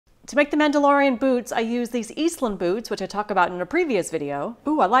To make the Mandalorian boots, I use these Eastland boots, which I talked about in a previous video.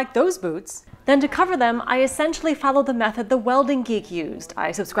 Ooh, I like those boots. Then to cover them, I essentially follow the method the welding geek used.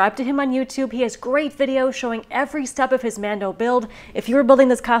 I subscribe to him on YouTube. He has great videos showing every step of his Mando build. If you were building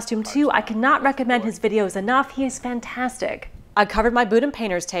this costume too, I cannot recommend his videos enough. He is fantastic. I covered my boot in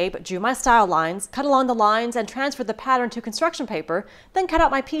painter's tape, drew my style lines, cut along the lines, and transferred the pattern to construction paper, then cut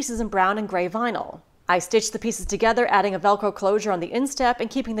out my pieces in brown and gray vinyl. I stitched the pieces together, adding a Velcro closure on the instep and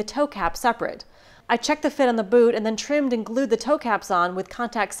keeping the toe cap separate. I checked the fit on the boot and then trimmed and glued the toe caps on with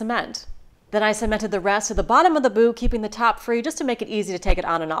contact cement. Then I cemented the rest to the bottom of the boot, keeping the top free just to make it easy to take it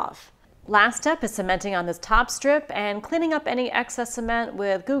on and off. Last step is cementing on this top strip and cleaning up any excess cement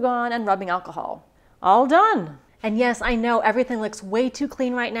with Goo Gone and rubbing alcohol. All done! And yes, I know everything looks way too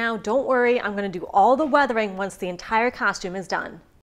clean right now. Don't worry, I'm going to do all the weathering once the entire costume is done.